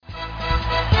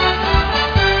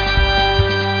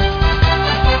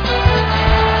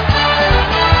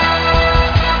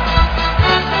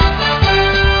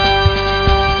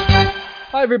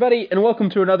Hi, everybody, and welcome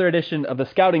to another edition of the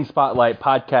Scouting Spotlight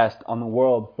podcast on the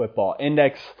World Football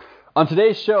Index. On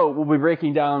today's show, we'll be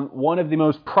breaking down one of the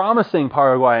most promising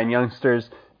Paraguayan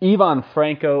youngsters, Ivan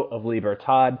Franco of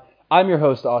Libertad. I'm your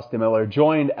host, Austin Miller,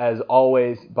 joined as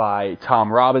always by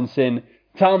Tom Robinson.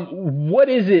 Tom, what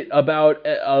is it about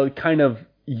a kind of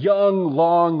young,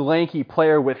 long, lanky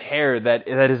player with hair that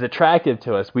is attractive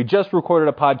to us? We just recorded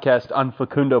a podcast on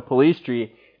Facundo Pellistri,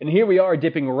 and here we are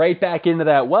dipping right back into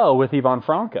that well with Ivan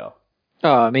Franco.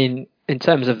 Oh, I mean, in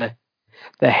terms of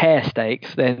the hair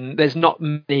stakes, then there's not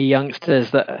many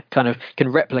youngsters that kind of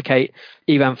can replicate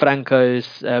Ivan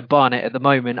Franco's Barnet at the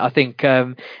moment. I think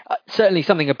certainly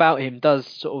something about him does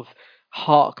sort of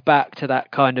hark back to that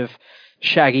kind of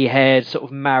shaggy haired sort of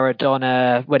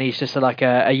Maradona when he's just like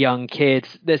a young kid.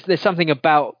 There's something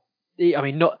about, I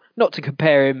mean, not to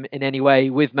compare him in any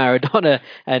way with Maradona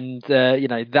and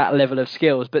that level of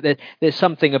skills, but there's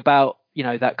something about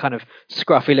that kind of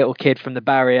scruffy little kid from the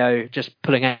barrio just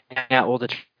pulling out all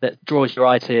that draws your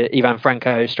eye to Ivan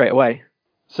Franco straight away.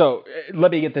 So let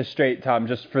me get this straight, Tom,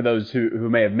 just for those who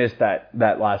may have missed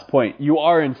that last point. You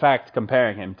are in fact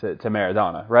comparing him to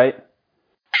Maradona, right?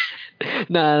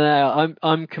 No,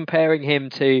 I'm comparing him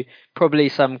to probably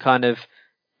some kind of,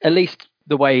 at least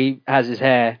the way he has his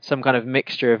hair, some kind of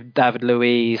mixture of David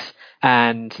Luiz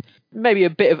and maybe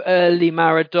a bit of early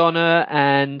Maradona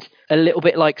and a little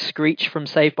bit like Screech from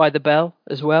Saved by the Bell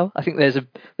as well. I think there's a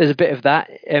bit of that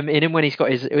in him when he's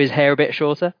got his hair a bit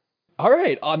shorter. All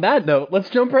right, on that note, let's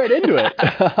jump right into it.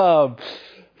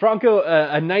 Franco,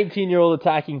 a 19-year-old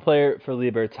attacking player for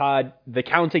Libertad. The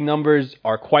counting numbers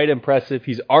are quite impressive.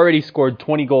 He's already scored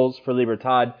 20 goals for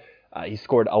Libertad. He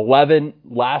scored 11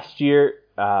 last year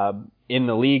in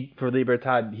the league for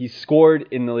Libertad. He scored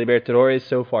in the Libertadores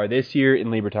so far this year in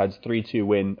Libertad's 3-2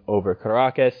 win over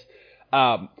Caracas.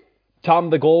 Tom,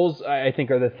 the goals, I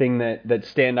think, are the thing that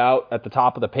stand out at the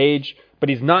top of the page. But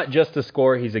he's not just a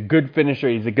scorer. He's a good finisher.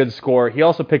 He's a good scorer. He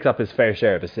also picks up his fair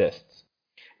share of assists.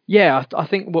 Yeah, I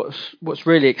think what's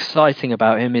really exciting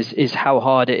about him is how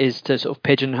hard it is to sort of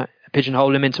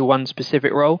pigeonhole him into one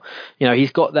specific role.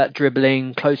 He's got that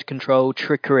dribbling, close control,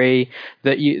 trickery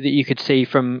that you could see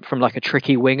from like a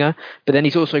tricky winger, but then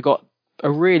he's also got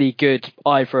a really good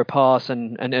eye for a pass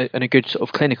and a good sort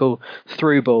of clinical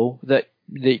through ball that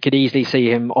you could easily see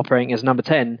him operating as number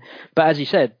 10. But as you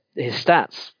said, his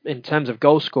stats in terms of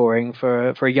goal scoring for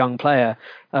a young player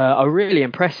are really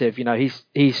impressive.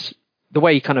 He's the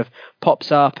way he kind of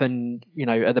pops up and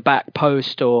at the back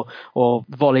post or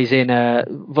volleys in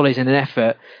an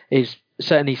effort is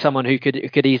certainly someone who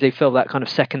could easily fill that kind of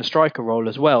second striker role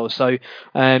as well. So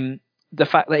the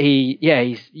fact that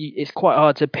it's quite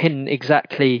hard to pin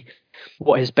exactly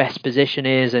what his best position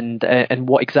is and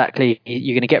what exactly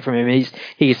you're going to get from him.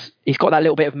 He's got that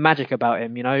little bit of magic about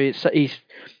him.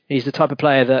 He's the type of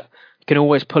player that can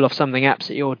always pull off something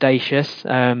absolutely audacious.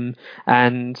 And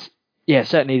yeah,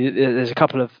 certainly there's a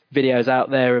couple of videos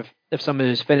out there of some of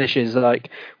his finishes,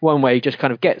 like one where he just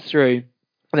kind of gets through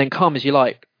and then, calm as you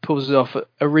like, pulls off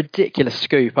a ridiculous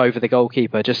scoop over the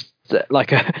goalkeeper, just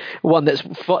like one that's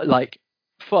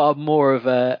far more of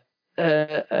an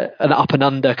up and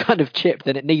under kind of chip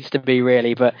than it needs to be,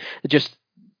 really, but just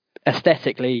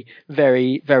aesthetically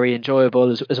very, very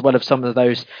enjoyable, as well as some of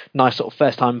those nice sort of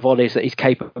first time volleys that he's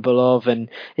capable of. And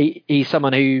he's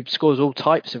someone who scores all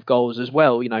types of goals as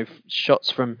well, shots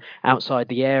from outside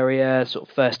the area, sort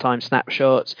of first time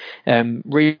snapshots,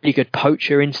 really good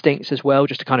poacher instincts as well,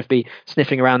 just to kind of be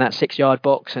sniffing around that 6-yard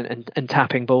box and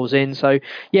tapping balls in. So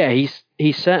yeah,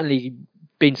 he's certainly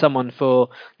been someone for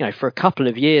a couple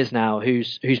of years now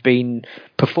who's been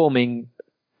performing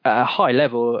at a high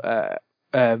level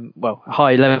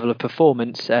high level of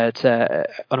performance on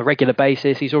a regular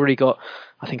basis. He's already got,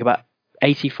 I think, about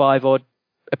 85 odd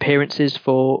appearances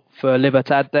for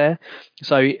Libertad there.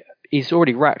 So he's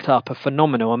already racked up a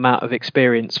phenomenal amount of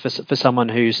experience for someone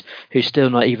who's still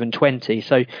not even 20.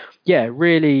 So yeah,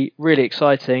 really, really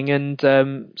exciting, and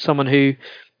someone who,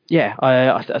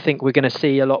 I think we're going to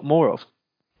see a lot more of.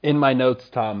 In my notes,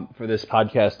 Tom, for this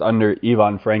podcast under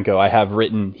Ivan Franco, I have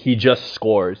written he just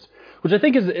scores, which I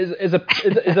think is a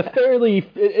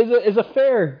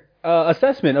fair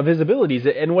assessment of his abilities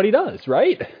and what he does,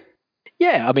 right?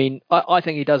 Yeah, I mean, I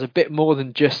think he does a bit more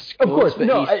than just scores. Of course,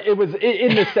 no, it was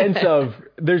in the sense of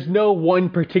there's no one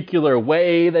particular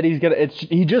way that he's gonna.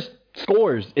 He just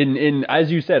scores in as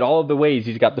you said, all of the ways.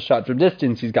 He's got the shot from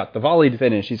distance, he's got the volleyed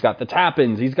finish, he's got the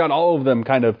tap-ins, he's got all of them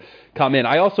kind of come in.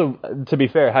 I also, to be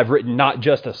fair, have written not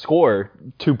just a score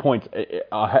 2 points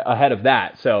ahead of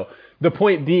that. So the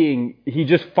point being, he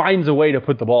just finds a way to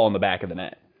put the ball in the back of the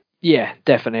net. Yeah,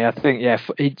 definitely. I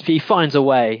think he finds a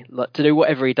way to do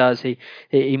whatever he does.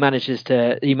 He manages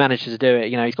to do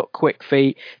it. He's got quick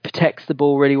feet, protects the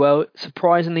ball really well.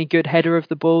 Surprisingly good header of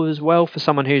the ball as well for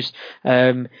someone who's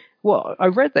I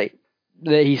read that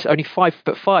he's only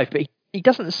 5'5", but he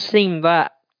doesn't seem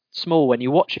that small when you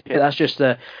watch it. That's just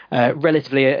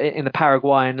relatively in the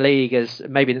Paraguayan league as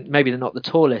maybe they're not the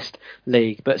tallest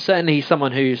league, but certainly he's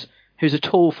someone who's a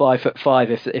tall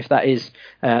 5'5", if that is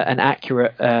an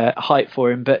accurate height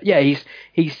for him. But yeah,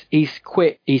 he's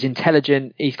quick, he's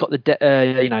intelligent, he's got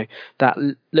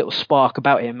that little spark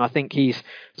about him. I think he's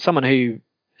someone who,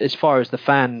 as far as the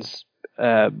fans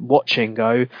watching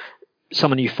go,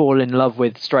 someone you fall in love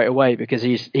with straight away, because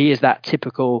he is that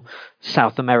typical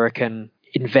South American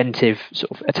inventive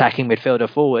sort of attacking midfielder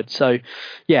forward. So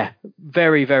yeah,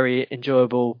 very, very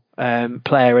enjoyable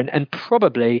player, and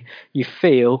probably you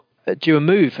feel due a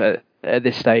move at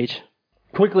this stage.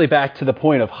 Quickly back to the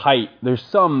point of height, there's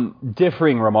some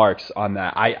differing remarks on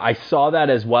that. I saw that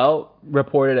as well,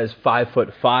 reported as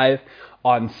 5'5".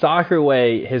 On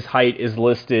Soccerway, his height is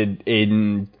listed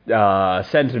in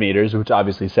centimeters, which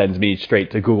obviously sends me straight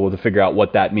to Google to figure out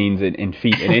what that means in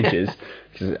feet and inches.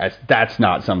 That's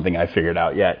not something I figured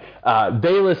out yet.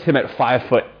 They list him at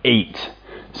 5'8".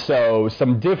 So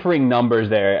some differing numbers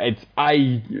there.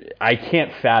 I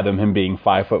can't fathom him being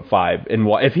 5'5". And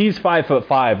if he's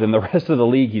 5'5", then the rest of the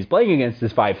league he's playing against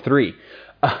is 5'3".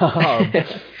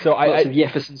 So Lots of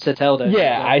Jefferson Soteldo.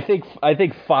 Yeah, I think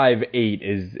 5'8"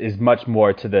 is much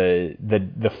more to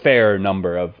the fair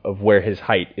number of where his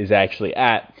height is actually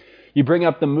at. You bring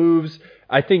up the moves.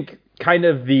 I think kind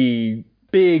of the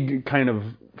big kind of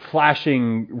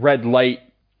flashing red light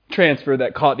transfer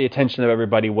that caught the attention of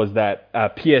everybody was that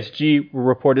PSG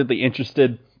were reportedly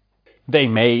interested. They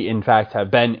may, in fact,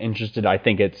 have been interested. I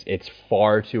think it's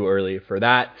far too early for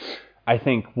that. I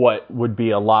think what would be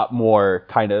a lot more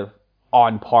kind of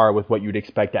on par with what you'd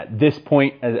expect at this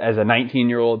point as a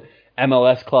 19-year-old.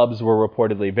 MLS clubs were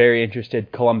reportedly very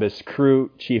interested. Columbus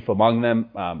Crew, chief among them.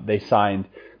 They signed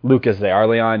Lucas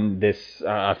Learlion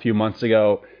a few months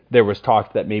ago. There was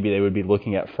talk that maybe they would be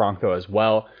looking at Franco as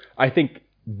well. I think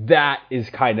that is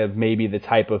kind of maybe the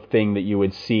type of thing that you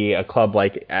would see a club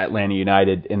like Atlanta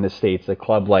United in the States, a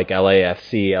club like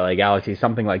LAFC, LA Galaxy,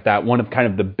 something like that. One of kind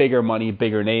of the bigger money,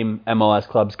 bigger name MLS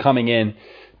clubs coming in,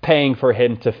 paying for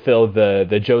him to fill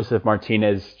the Joseph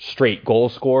Martinez straight goal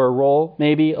scorer role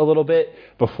maybe a little bit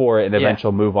before an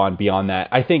eventual move on beyond that.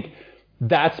 I think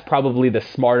that's probably the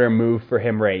smarter move for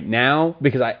him right now,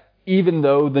 because even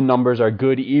though the numbers are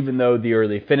good, even though the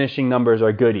early finishing numbers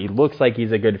are good, he looks like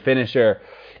he's a good finisher.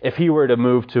 If he were to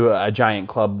move to a giant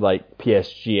club like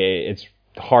PSG, it's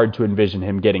hard to envision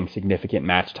him getting significant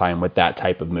match time with that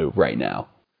type of move right now.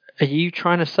 Are you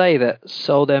trying to say that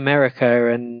Sol de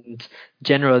America and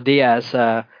General Diaz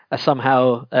are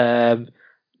somehow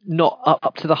not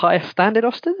up to the highest standard,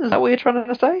 Austin? Is that what you're trying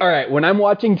to say? All right, when I'm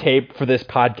watching tape for this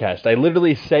podcast, I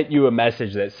literally sent you a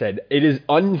message that said, it is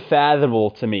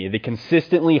unfathomable to me the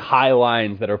consistently high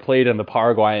lines that are played in the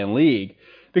Paraguayan league,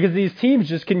 because these teams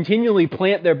just continually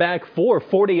plant their back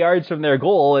 40 yards from their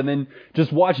goal and then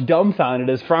just watch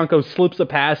dumbfounded as Franco slips a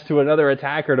pass to another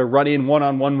attacker to run in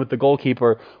one-on-one with the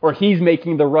goalkeeper, or he's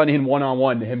making the run in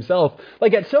one-on-one himself.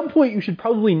 Like, at some point, you should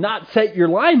probably not set your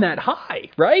line that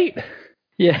high, right?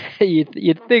 Yeah,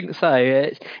 you'd think so.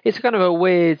 It's kind of a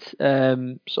weird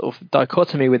sort of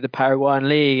dichotomy with the Paraguayan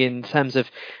league in terms of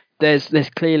there's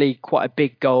clearly quite a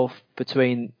big gulf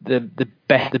between the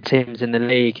best of teams in the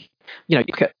league. You know,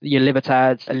 your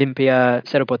Libertad, Olimpia,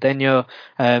 Cerro Porteño,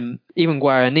 even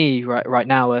Guarani right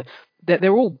now,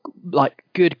 they're all like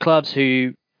good clubs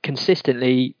who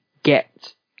consistently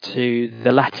get to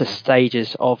the latter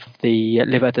stages of the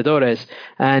Libertadores,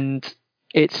 and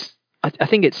I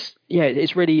think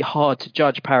it's really hard to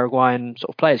judge Paraguayan sort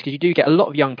of players, because you do get a lot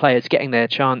of young players getting their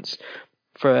chance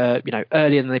for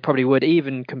earlier than they probably would,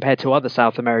 even compared to other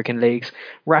South American leagues,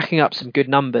 racking up some good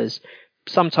numbers.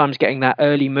 Sometimes getting that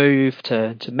early move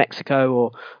to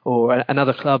Mexico or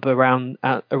another club around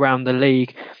the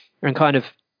league, and kind of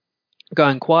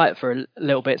going quiet for a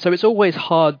little bit. So it's always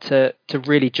hard to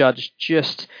really judge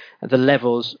just the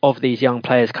levels of these young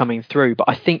players coming through. But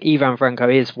I think Ivan Franco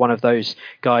is one of those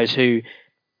guys who,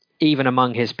 even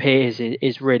among his peers,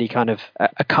 is really kind of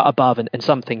a cut above and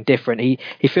something different.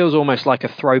 He feels almost like a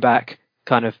throwback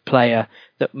kind of player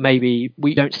that maybe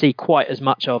we don't see quite as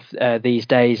much of these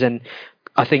days. And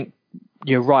I think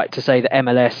you're right to say that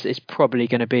MLS is probably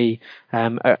going to be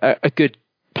a good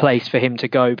place for him to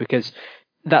go, because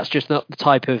that's just not the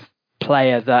type of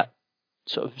player that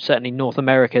sort of certainly North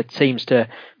America seems to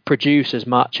produce as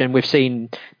much, and we've seen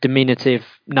diminutive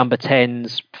number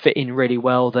 10s fit in really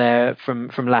well there from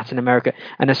Latin America,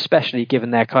 and especially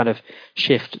given their kind of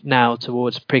shift now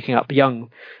towards picking up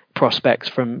young prospects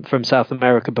from South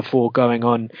America before going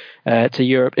on to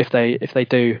Europe if they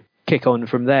do kick on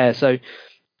from there. So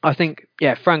I think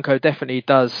Franco definitely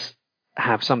does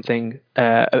have something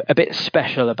a bit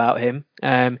special about him.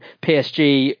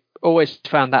 PSG always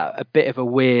found that a bit of a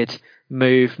weird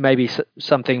move, maybe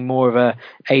something more of a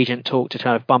agent talk to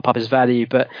try to bump up his value,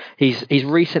 but he's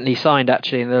recently signed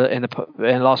actually in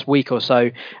the last week or so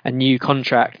a new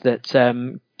contract that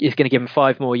is going to give him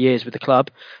 5 more years with the club.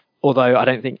 Although I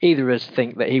don't think either of us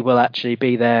think that he will actually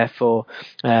be there for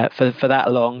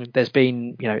that long. There's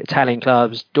been Italian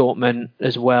clubs, Dortmund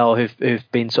as well, who've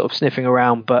been sort of sniffing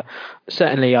around, but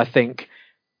certainly I think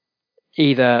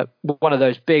either one of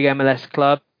those big MLS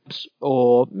clubs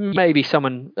or maybe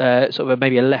someone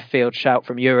maybe a left field shout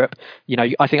from Europe.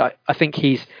 I think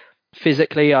he's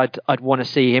physically, I'd want to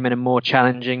see him in a more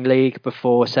challenging league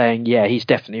before saying, he's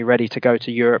definitely ready to go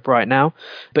to Europe right now.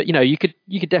 But you could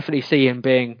definitely see him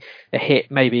being a hit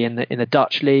maybe in the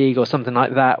Dutch league or something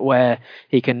like that, where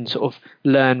he can sort of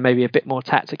learn maybe a bit more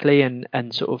tactically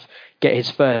and sort of get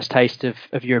his first taste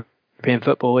of European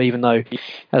football. Even though,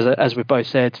 as we both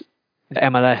said,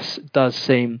 MLS does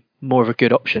seem more of a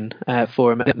good option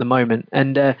for him at the moment.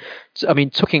 And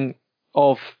talking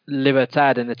of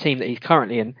Libertad and the team that he's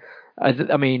currently in,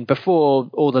 I mean, before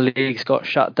all the leagues got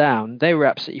shut down, they were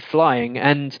absolutely flying,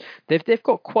 and they've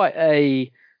got quite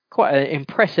an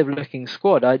impressive looking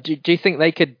squad. Do you think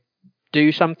they could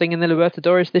do something in the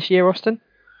Libertadores this year, Austin?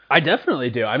 I definitely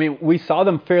do. I mean, we saw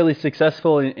them fairly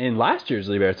successful in last year's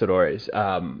Libertadores.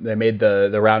 They made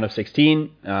the round of 16.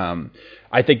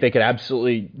 I think they could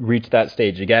absolutely reach that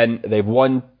stage again. They've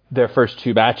won their first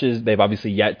 2 matches. They've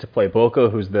obviously yet to play Boca,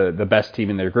 who's the best team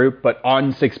in their group, but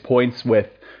on 6 points with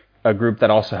a group that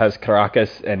also has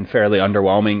Caracas and fairly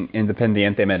underwhelming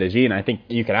Independiente Medellin. I think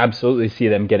you can absolutely see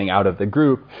them getting out of the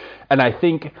group. And I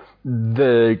think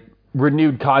the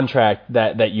renewed contract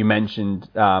that you mentioned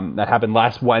that happened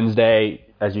last Wednesday,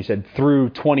 as you said, through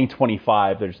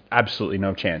 2025, there's absolutely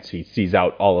no chance he sees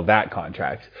out all of that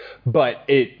contract. But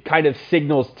it kind of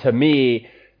signals to me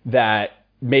that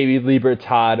maybe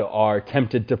Libertad are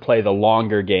tempted to play the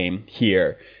longer game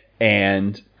here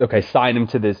and, sign him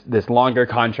to this longer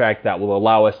contract that will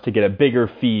allow us to get a bigger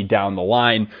fee down the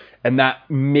line. And that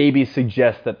maybe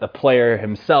suggests that the player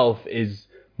himself is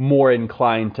more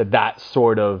inclined to that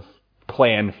sort of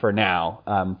plan for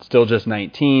now. Still just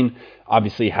 19,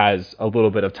 obviously has a little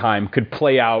bit of time, could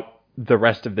play out the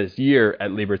rest of this year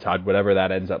at Libertad, whatever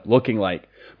that ends up looking like,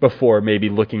 before maybe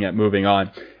looking at moving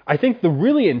on. I think the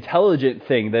really intelligent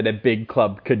thing that a big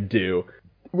club could do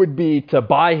would be to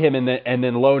buy him and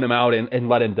then loan him out and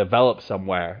let him develop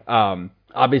somewhere.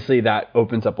 Obviously, that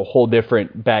opens up a whole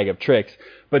different bag of tricks.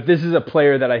 But this is a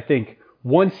player that I think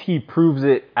once he proves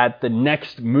it at the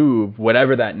next move,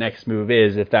 whatever that next move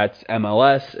is, if that's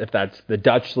MLS, if that's the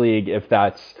Dutch league, if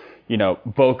that's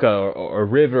Boca or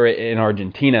River in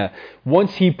Argentina,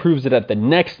 once he proves it at the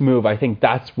next move, I think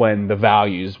that's when the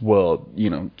values will,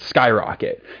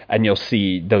 skyrocket, and you'll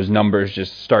see those numbers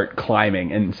just start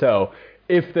climbing. And so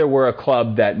if there were a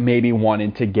club that maybe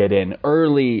wanted to get in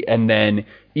early and then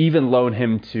even loan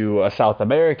him to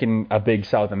a big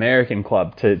South American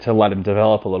club to let him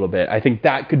develop a little bit, I think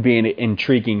that could be an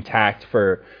intriguing tact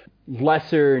for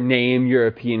lesser name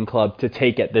European club to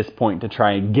take at this point, to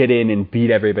try and get in and beat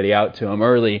everybody out to him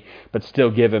early, but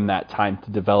still give him that time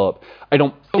to develop. I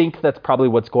don't think that's probably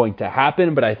what's going to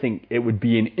happen, but I think it would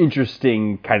be an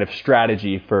interesting kind of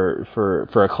strategy for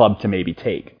a club to maybe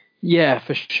take. Yeah,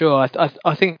 for sure.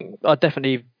 I think I'd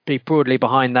definitely be broadly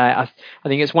behind that. I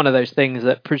think it's one of those things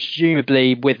that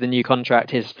presumably with the new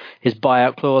contract, his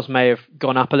buyout clause may have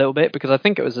gone up a little bit, because I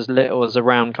think it was as little as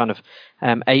around kind of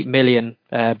 8 million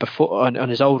before on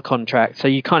his old contract. So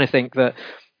you kind of think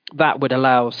that would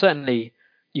allow, certainly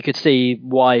you could see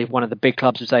why one of the big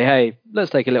clubs would say, hey,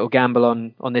 let's take a little gamble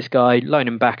on this guy, loan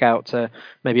him back out to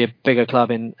maybe a bigger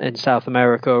club in South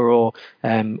America or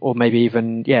maybe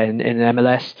even in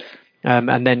MLS,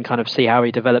 and then kind of see how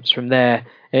he develops from there.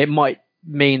 It might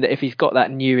mean that if he's got that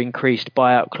new increased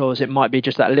buyout clause, it might be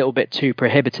just that little bit too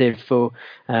prohibitive for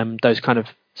those kind of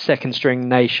second string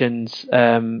nations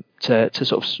to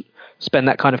sort of spend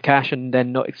that kind of cash and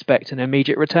then not expect an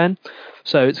immediate return.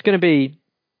 So it's going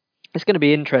to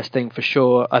be interesting for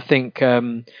sure. I think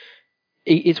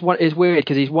it's weird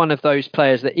because he's one of those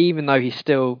players that, even though he's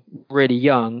still really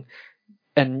young,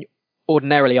 and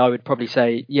ordinarily I would probably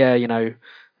say,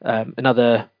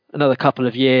 another another couple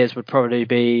of years would probably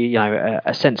be,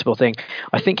 a sensible thing.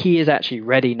 I think he is actually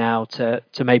ready now to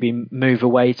maybe move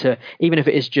away to, even if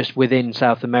it is just within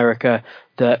South America,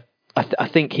 that I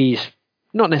think he's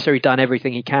not necessarily done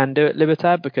everything he can do at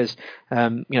Libertad because,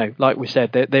 like we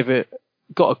said, they've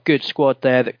got a good squad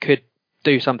there that could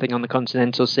do something on the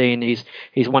continental scene. He's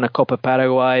won a Copa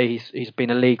Paraguay. He's been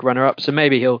a league runner-up. So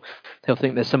maybe he'll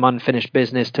think there's some unfinished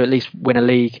business to at least win a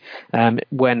league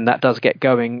when that does get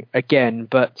going again.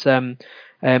 But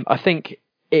I think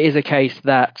it is a case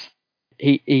that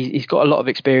he's got a lot of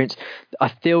experience. I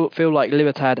feel like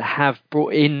Libertad have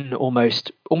brought in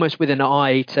almost with an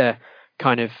eye to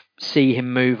kind of see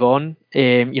him move on.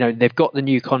 They've got the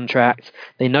new contract.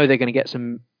 They know they're going to get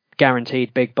some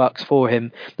guaranteed big bucks for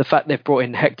him. The fact they've brought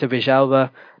in Hector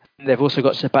Villalba, they've also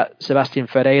got Sebastian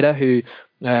Ferreira, who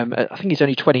I think he's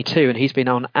only 22, and he's been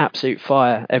on absolute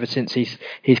fire ever since he's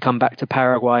come back to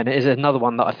Paraguay, and it is another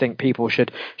one that I think people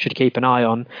should keep an eye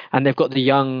on. And they've got the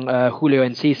young Julio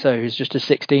Enciso, who's just a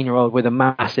 16-year-old with a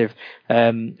massive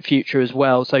future as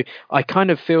well. So I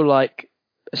kind of feel like,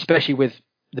 especially with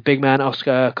the big man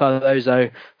Oscar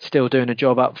Cardozo still doing a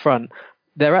job up front,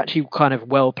 they're actually kind of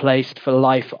well placed for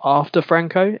life after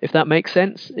Franco, if that makes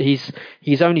sense.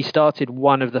 He's only started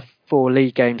one of the 4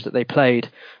 league games that they played,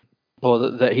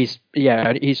 or that he's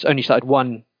only started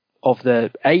one of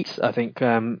the 8, I think,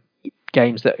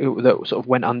 games that sort of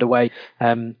went underway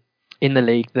in the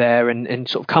league there, and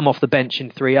sort of come off the bench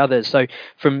in 3 others. So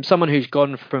from someone who's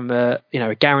gone from a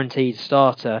guaranteed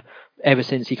starter ever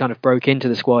since he kind of broke into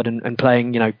the squad and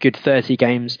playing good 30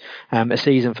 games a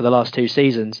season for the last 2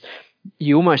 seasons.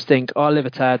 You almost think,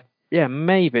 Libertad,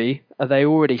 maybe are they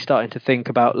already starting to think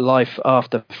about life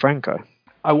after Franco?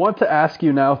 I want to ask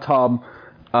you now, Tom,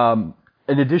 an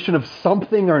edition of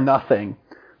Something or Nothing,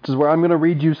 which is where I'm going to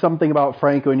read you something about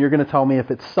Franco, and you're going to tell me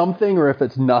if it's something or if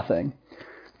it's nothing.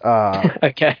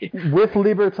 Okay. With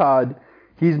Libertad,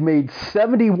 he's made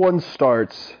 71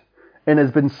 starts and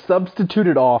has been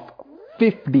substituted off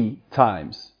 50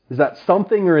 times. Is that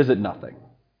something or is it nothing?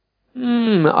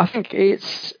 I think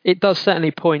it does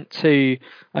certainly point to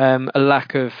a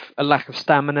lack of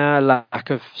stamina, a lack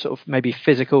of sort of maybe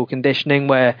physical conditioning,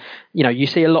 where you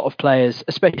see a lot of players,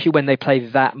 especially when they play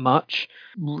that much,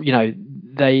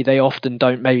 they often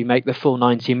don't maybe make the full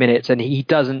 90 minutes, and he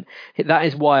doesn't. That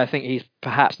is why I think he's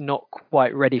perhaps not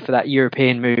quite ready for that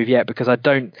European move yet, because I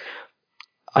don't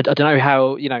know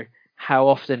how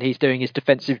often he's doing his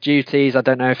defensive duties. I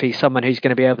don't know if he's someone who's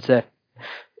going to be able to,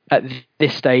 at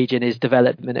this stage in his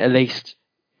development at least,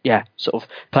 sort of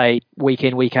play week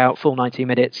in, week out, full 90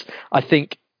 minutes. I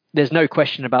think there's no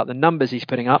question about the numbers he's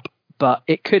putting up, but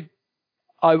it could,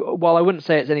 while I wouldn't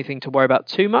say it's anything to worry about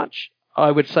too much,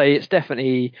 I would say it's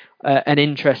definitely an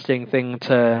interesting thing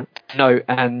to note,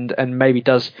 and maybe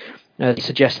does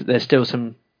suggest that there's still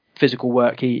some physical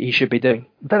work he should be doing.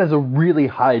 That is a really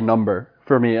high number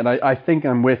for me, and I think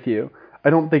I'm with you. I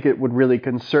don't think it would really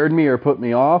concern me or put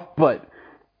me off, but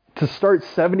to start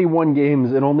 71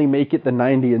 games and only make it the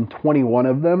 90 in 21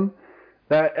 of them,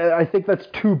 I think that's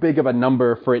too big of a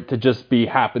number for it to just be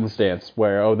happenstance,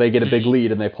 where they get a big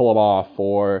lead and they pull them off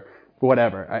or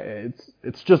whatever.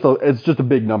 It's just a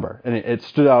big number, and it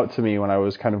stood out to me when I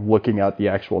was kind of looking at the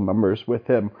actual numbers with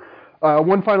him.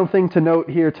 One final thing to note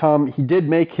here, Tom, he did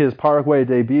make his Paraguay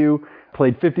debut,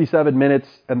 played 57 minutes,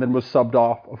 and then was subbed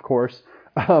off, of course,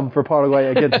 for Paraguay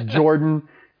against Jordan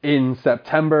in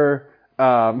September.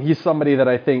 He's somebody that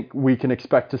I think we can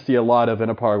expect to see a lot of in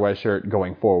a Paraguay shirt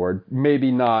going forward.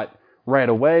 Maybe not right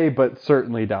away, but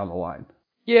certainly down the line.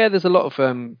 Yeah, there's a lot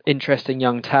of interesting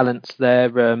young talents there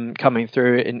coming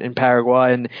through in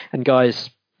Paraguay, and guys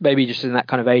maybe just in that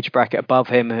kind of age bracket above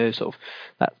him who sort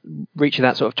of reaching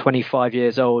that sort of 25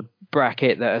 years old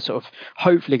bracket that are sort of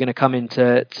hopefully going to come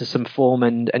into some form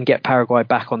and get Paraguay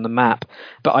back on the map.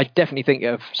 But I definitely think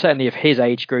certainly of his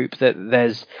age group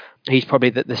that he's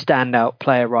probably the standout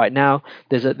player right now.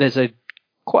 There's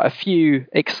quite a few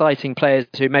exciting players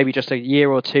who maybe just a year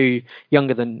or two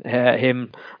younger than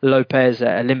him. Lopez,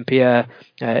 Olympia,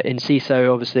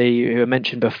 Enciso, obviously, who I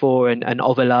mentioned before, and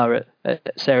Ovelar at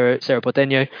Cerro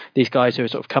Porteño. These guys who are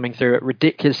sort of coming through at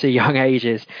ridiculously young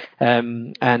ages,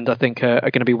 and I think are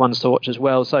going to be ones to watch as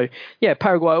well. So, yeah,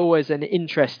 Paraguay always an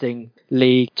interesting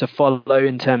league to follow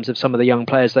in terms of some of the young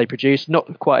players they produce.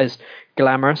 Not quite as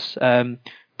glamorous,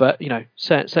 but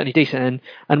certainly decent.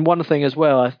 And one thing as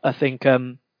well, I think,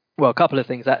 a couple of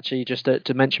things actually, just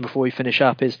to mention before we finish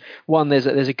up, is one, there's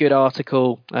a good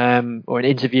article or an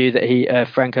interview that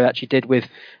Franco actually did with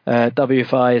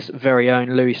WFI's very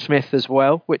own Louis Smith as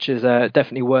well, which is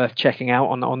definitely worth checking out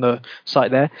on the site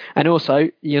there. And also,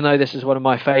 this is one of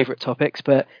my favourite topics,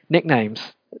 but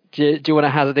nicknames. Do you want to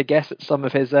hazard a guess at some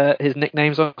of his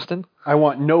nicknames, Austin? I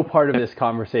want no part of this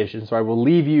conversation, so I will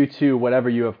leave you to whatever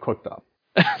you have cooked up.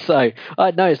 So,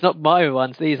 no, it's not my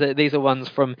ones. These are ones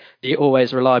from the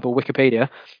always reliable Wikipedia.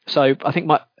 So I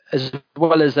think as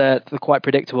well as the quite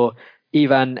predictable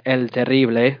Ivan el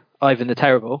Terrible, Ivan the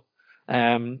Terrible,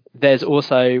 there's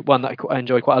also one that I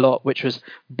enjoyed quite a lot, which was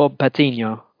Bob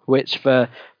Patiño, which for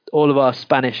all of our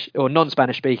Spanish or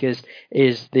non-Spanish speakers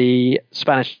is the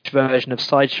Spanish version of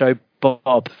Sideshow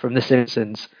Bob from The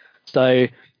Simpsons. So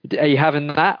are you having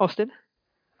that, Austin?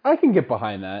 I can get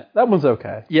behind that. That one's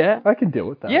okay. Yeah? I can deal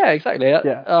with that. Yeah, exactly.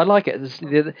 Yeah. I like it. It's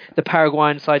the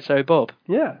Paraguayan Sideshow Bob.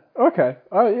 Yeah, okay.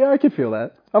 Yeah, I can feel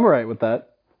that. I'm all right with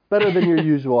that. Better than your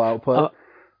usual output.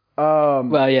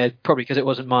 Well, yeah, probably because it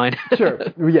wasn't mine. Sure.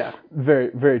 Yeah, very,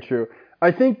 very true.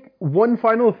 I think one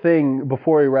final thing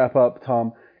before we wrap up,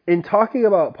 Tom, in talking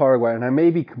about Paraguay, and I may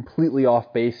be completely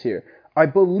off base here, I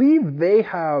believe they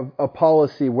have a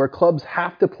policy where clubs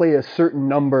have to play a certain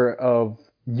number of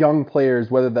young players,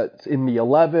 whether that's in the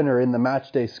 11 or in the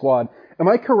matchday squad. Am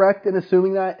I correct in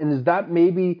assuming that? And is that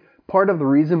maybe part of the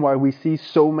reason why we see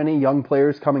so many young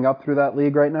players coming up through that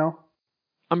league right now?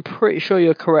 I'm pretty sure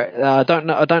you're correct. I don't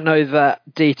know that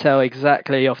detail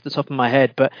exactly off the top of my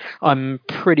head, but I'm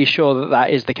pretty sure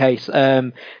that is the case.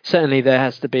 Certainly, there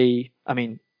has to be. I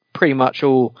mean, pretty much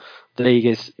all the league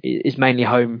is mainly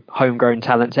homegrown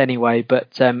talents anyway.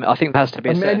 But I think there has to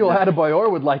be. Emmanuel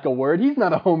Adebayor would like a word. He's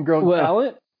not a homegrown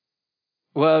talent.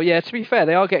 Well, yeah. To be fair,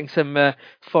 they are getting some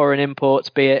foreign imports,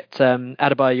 be it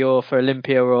Adebayor for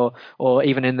Olympia or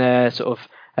even in their sort of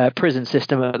prison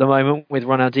system at the moment with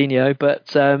Ronaldinho,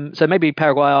 but so maybe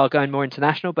Paraguay are going more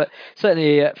international. But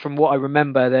certainly, from what I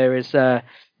remember, there is a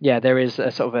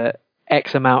sort of a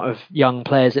X amount of young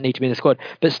players that need to be in the squad.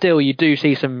 But still, you do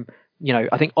see some.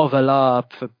 I think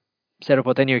Ovalar for Cerro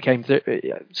Porteño came through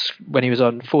when he was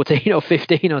on 14 or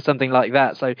 15 or something like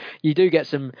that. So you do get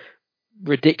some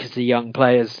ridiculously young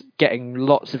players getting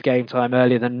lots of game time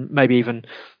earlier than maybe even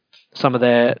some of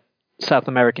their South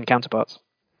American counterparts.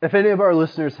 If any of our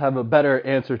listeners have a better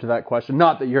answer to that question,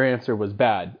 not that your answer was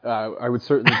bad, I would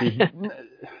certainly be...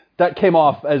 that came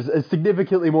off as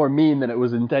significantly more mean than it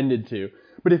was intended to.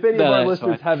 But if any of our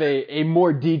listeners have a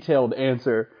more detailed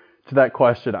answer to that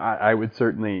question, I would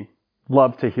certainly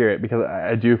love to hear it because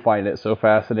I do find it so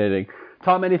fascinating.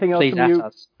 Tom, anything else from you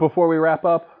before we wrap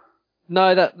up?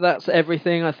 No, that's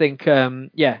everything. I think,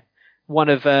 one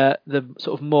of the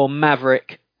sort of more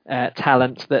maverick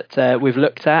talent that we've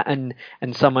looked at and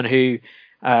someone who,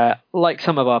 like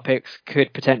some of our picks,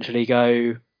 could potentially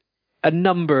go a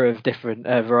number of different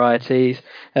varieties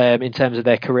in terms of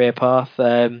their career path.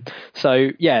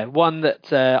 So, one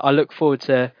that I look forward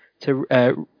to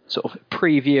sort of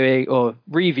previewing or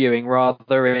reviewing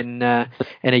rather in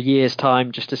a year's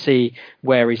time just to see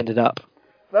where he's ended up.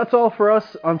 That's all for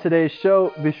us on today's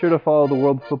show. Be sure to follow the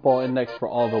World Football Index for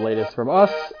all the latest from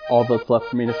us. All that's left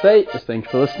for me to say is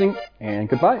thanks for listening and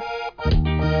goodbye.